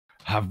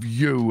Have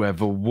you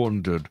ever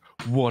wondered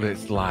what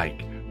it's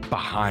like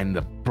behind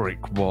the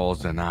brick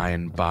walls and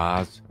iron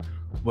bars?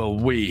 Well,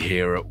 we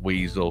here at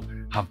Weazel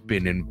have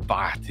been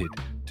invited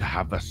to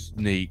have a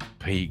sneak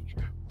peek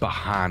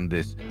behind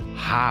this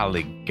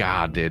highly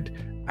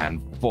guarded and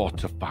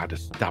fortified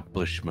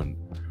establishment.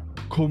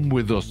 Come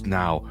with us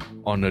now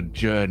on a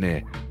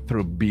journey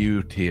through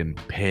beauty and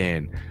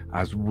pain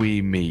as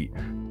we meet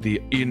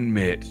the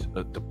inmates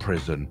at the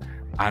prison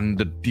and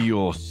the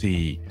DOC,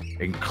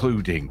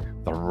 including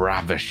the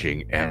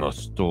ravishing Emma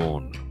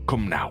Stone.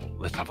 Come now,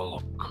 let's have a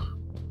look.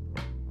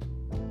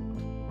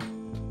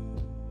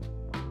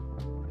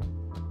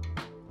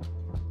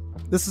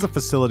 This is a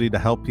facility to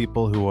help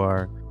people who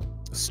are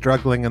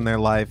struggling in their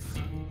life.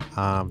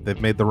 They've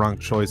made the wrong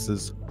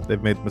choices.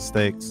 They've made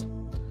mistakes.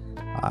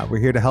 We're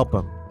here to help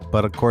them.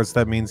 But of course,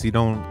 that means you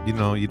don't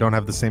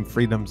have the same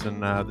freedoms in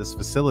this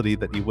facility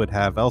that you would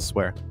have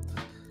elsewhere.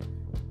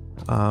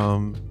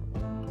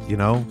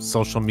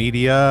 Social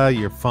media,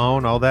 your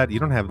phone, all that. You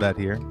don't have that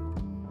here.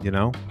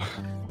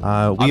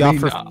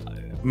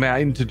 May I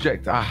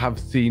interject? I have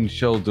seen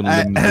Sheldon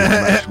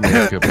Lindsay's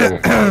matchmaker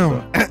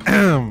profile.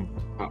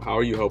 How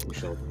are you helping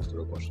Sheldon? Is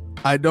the question.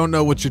 I don't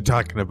know what you're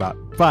talking about,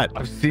 but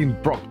I've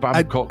seen Brock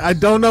Babcock. I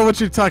don't know what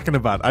you're talking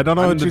about. I don't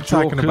know what you're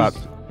talking about.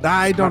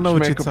 I don't know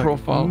what you're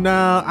talking about.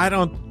 No, I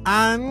don't.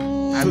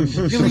 And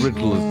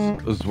Riddle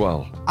as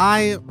well.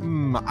 I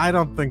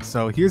don't think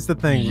so. Here's the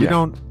thing: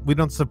 we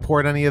don't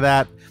support any of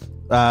that.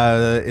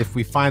 If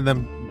we find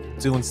them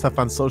doing stuff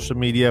on social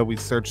media, we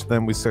search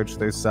them. We search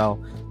their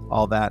cell,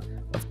 all that.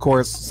 Of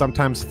course,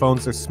 sometimes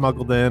phones are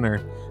smuggled in or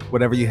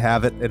whatever you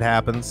have. It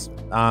happens.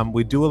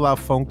 We do allow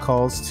phone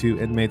calls to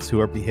inmates who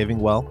are behaving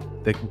well.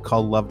 They can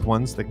call loved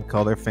ones. They can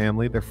call their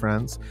family, their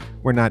friends.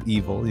 We're not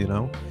evil,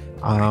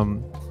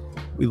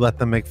 We let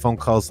them make phone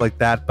calls like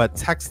that, but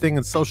texting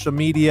and social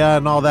media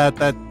and all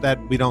that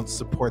we don't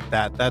support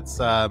that. That's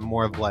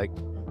more of like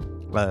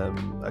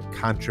a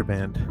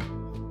contraband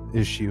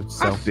ip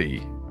So. I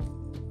see.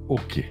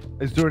 Okay.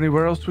 Is there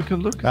anywhere else we can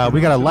look? We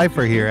got a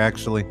lifer here,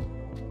 actually.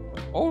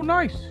 Oh,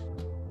 nice.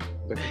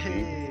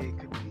 Hey,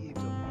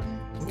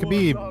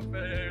 Khabib.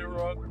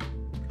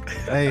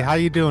 Hey, how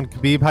you doing,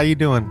 Khabib? How you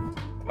doing?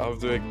 I'm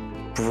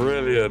doing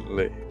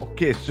brilliantly.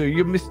 Okay, so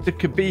you're Mr.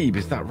 Khabib,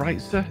 is that right,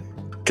 sir?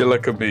 Killa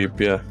Kabib,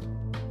 yeah.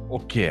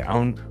 Okay,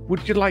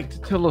 would you like to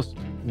tell us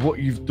what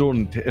you've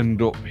done to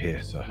end up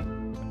here, sir?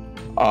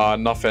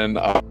 Nothing.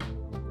 I'm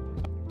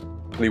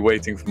really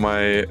waiting for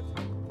my...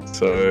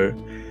 So,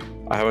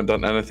 I haven't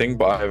done anything,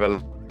 but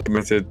I've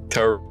committed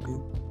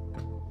terrorism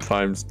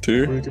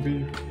 ×2.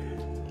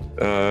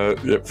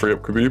 Free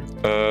up Khabib.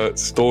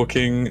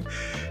 Stalking,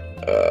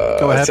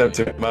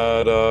 attempted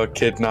murder,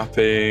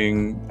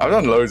 kidnapping. I've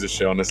done loads of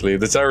shit, honestly.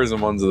 The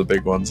terrorism ones are the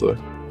big ones, though.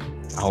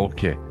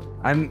 Okay.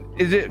 And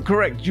is it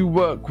correct you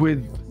work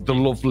with the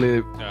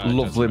lovely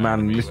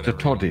man, Mr.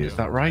 Toddy? Is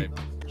that right?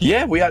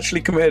 Yeah, we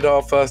actually committed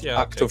our first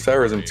act of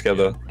terrorism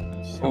together.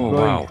 Oh,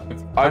 wow.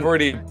 I've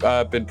already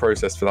been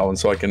processed for that one,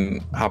 so I can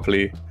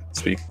happily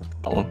speak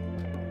that one.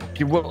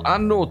 Okay, well, I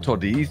know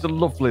Toddy. He's a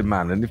lovely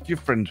man, and if you're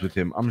friends with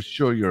him, I'm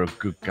sure you're a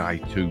good guy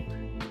too,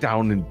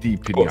 down and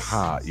deep in your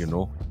heart,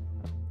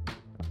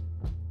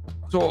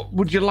 So,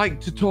 would you like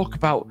to talk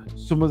about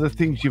some of the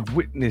things you've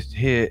witnessed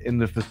here in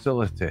the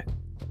facility?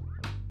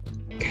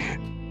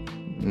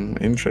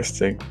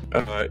 Interesting.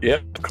 Yeah,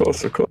 of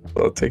course.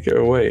 I'll take it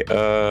away.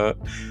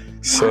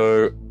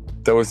 So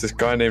there was this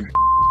guy named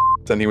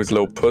and he was a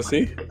little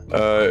pussy.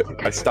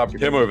 I stabbed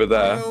him over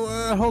there.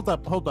 Hold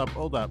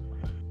up.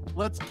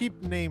 Let's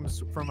keep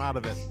names from out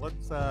of it.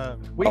 Let's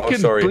we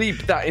can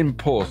bleep that in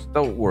post.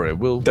 Don't worry.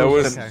 There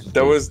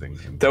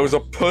was a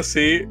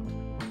pussy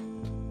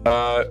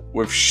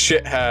with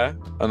shit hair,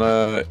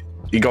 and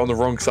he got on the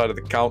wrong side of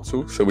the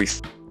council, so we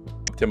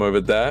stabbed him over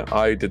there.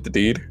 I did the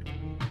deed.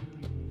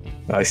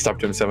 I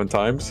stabbed him 7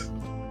 times.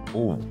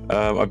 Ooh.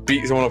 I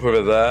beat someone up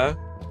over there.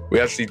 We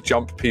actually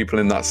jump people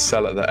in that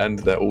cell at the end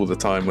there all the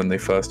time when they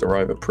first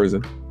arrive at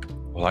prison.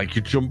 Like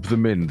you jump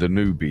them in, the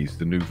newbies,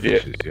 the new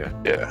fishes, Yeah,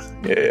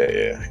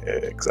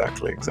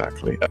 exactly.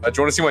 Do you want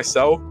to see my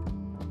cell?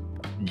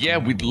 Yeah,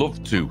 we'd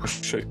love to.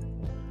 Shoot.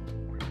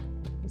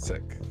 One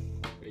sec.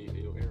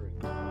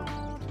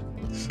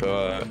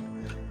 So,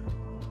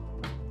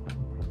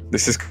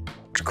 this is...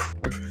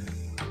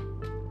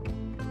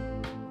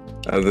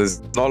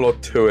 there's not a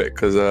lot to it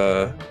because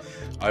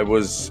I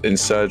was in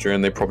surgery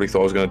and they probably thought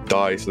I was going to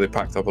die, so they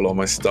packed up a lot of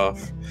my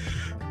stuff.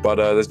 But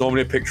there's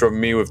normally a picture of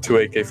me with 2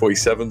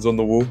 AK-47s on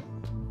the wall.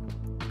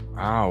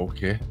 Ah,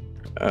 okay.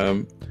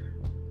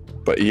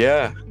 But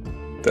yeah,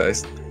 that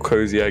is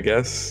cozy, I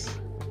guess.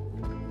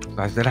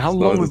 I said, how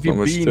long have you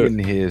been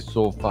in here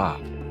so far?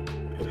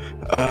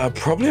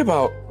 Probably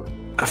about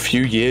a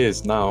few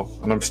years now,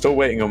 and I'm still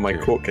waiting on my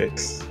court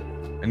case.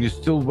 And you're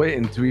still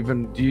waiting to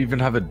even... Do you even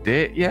have a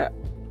date yet?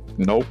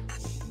 Nope.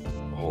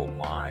 Oh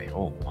my.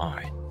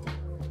 Okay.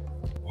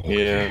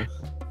 Yeah.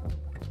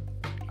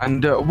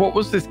 And what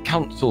was this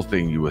council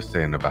thing you were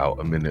saying about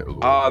a minute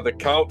ago? The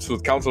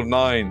Council of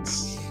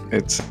Nines.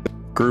 It's a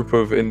group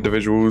of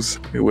individuals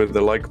with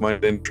a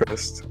like-minded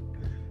interest.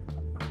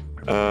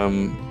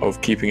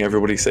 of keeping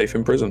everybody safe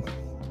in prison.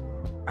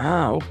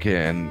 Ah,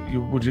 okay. And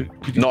could you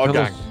Not a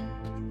tell gang. us?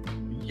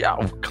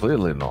 Yeah,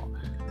 clearly not.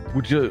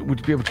 Would you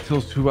be able to tell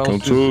us who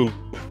else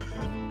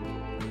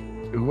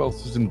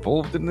is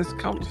involved in this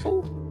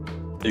council?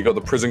 You got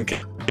the prison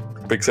king,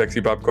 Big Sexy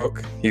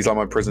Babcock. He's like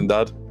my prison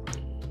dad.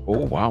 Oh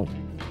wow.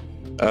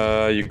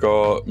 You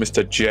got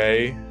Mr.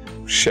 J,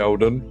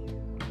 Sheldon,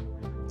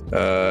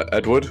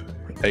 Edward,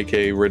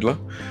 aka Riddler.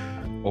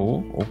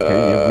 Oh, okay.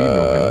 Yeah, we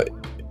know him.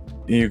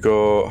 You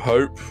got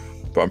Hope,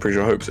 but I'm pretty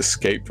sure Hope's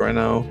escaped right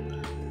now.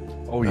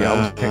 Oh yeah, I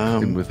was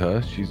texting with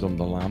her. She's on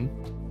the lam.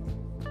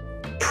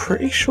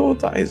 Pretty sure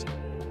that is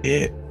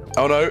it.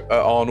 Oh no,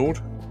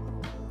 Arnold,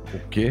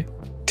 Okay.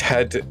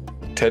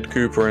 Ted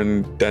Cooper,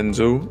 and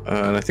Denzel.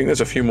 And I think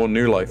there's a few more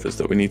new lifers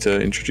that we need to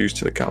introduce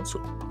to the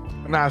council.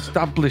 And I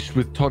established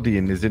with Toddy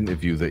in his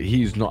interview that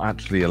he's not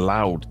actually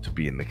allowed to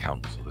be in the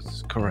council. This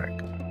is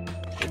correct.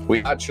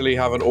 We actually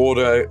have an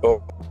order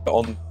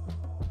on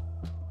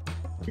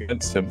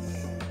against him.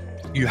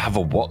 You have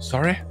a what?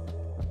 Sorry.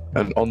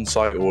 An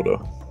on-site order.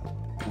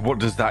 What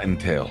does that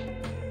entail?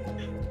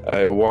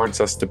 It warrants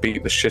us to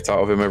beat the shit out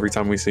of him every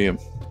time we see him.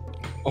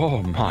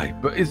 Oh my!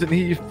 But isn't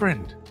he your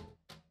friend?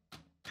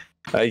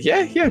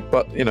 Yeah,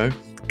 but you know,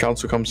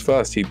 council comes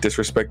first. He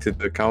disrespected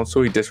the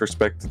council, he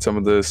disrespected some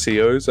of the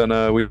COs,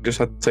 and we just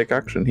had to take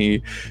action.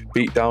 He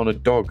beat down a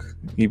dog,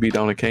 he beat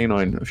down a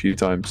canine a few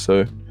times,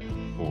 so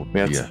we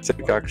had to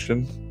take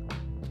action.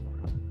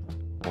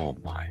 Oh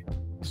my!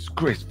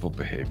 Disgraceful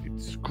behaviour.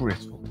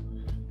 Disgraceful.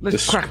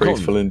 Let's crack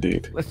Disgraceful on.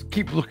 indeed. Let's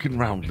keep looking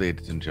round,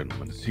 ladies and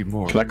gentlemen, to see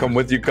more. Can I come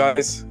with you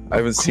guys? I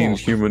haven't seen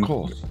human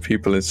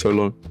people in so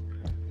long.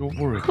 Don't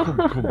worry. Come.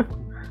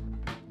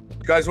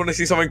 You guys want to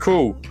see something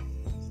cool?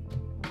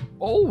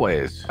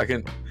 Always. I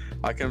can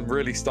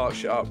really start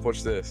shit up.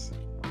 Watch this.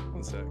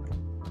 One sec.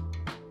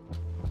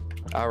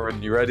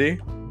 Aaron, you ready?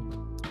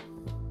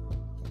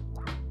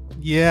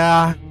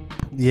 Yeah,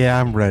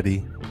 I'm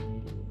ready.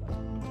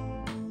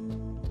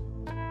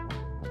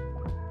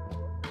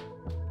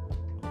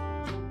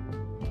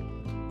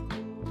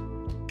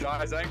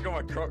 Guys, I ain't got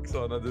my Crocs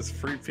on, and there's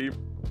 3 people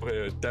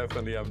here who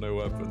definitely have no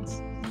weapons.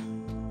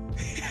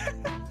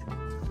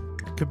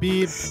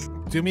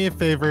 Khabib, do me a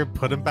favor,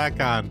 put him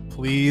back on,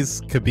 please.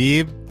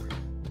 Khabib,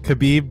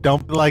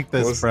 don't be like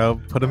this,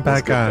 bro. Put him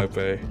back on.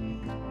 Pepe.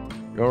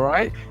 You all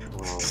right?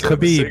 So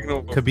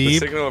Khabib, the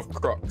signal of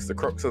Crocs. The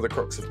Crocs are the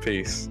Crocs of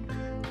peace.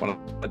 When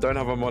I don't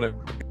have them on it,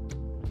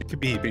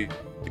 Khabib, beat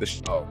the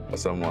shit out of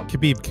someone.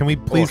 Khabib, can we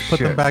please put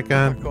them back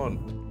on? Back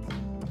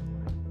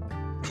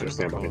on. Just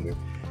stand behind you.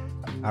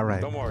 All right.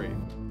 Don't worry.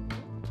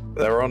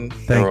 They're on.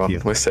 Thank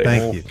you. We're safe.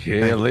 Thank you.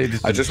 Okay,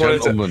 ladies I just and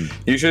wanted to- gentlemen.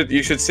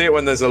 You should see it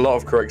when there's a lot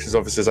of corrections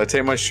officers. I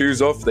take my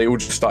shoes off, they all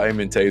just start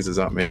aiming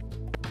tasers at me.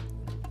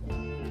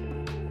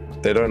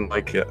 They don't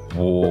like it.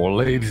 Oh,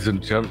 ladies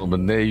and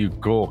gentlemen, there you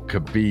go.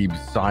 Khabib's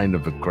sign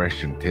of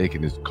aggression,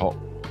 taking his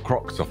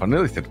Crocs off. I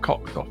nearly said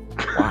cocks off.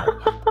 Wow.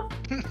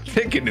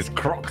 Taking his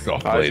Crocs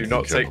off. I do ladies not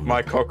and take gentlemen.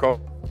 my cock off.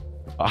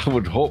 I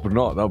would hope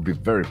not. That would be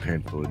very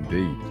painful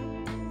indeed.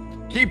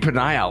 Keep an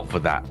eye out for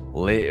that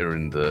later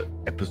in the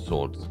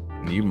episodes,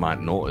 and you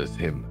might notice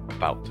him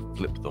about to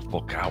flip the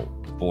fuck out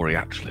before he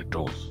actually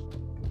does.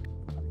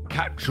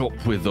 Catch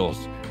up with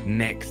us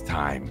next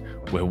time,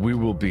 where we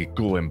will be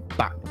going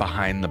back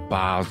behind the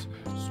bars,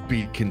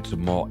 speaking to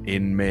more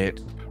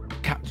inmates,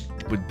 catch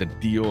up with the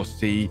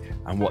DOC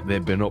and what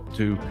they've been up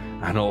to,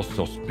 and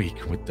also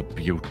speaking with the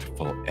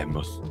beautiful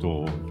Emma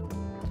Stone.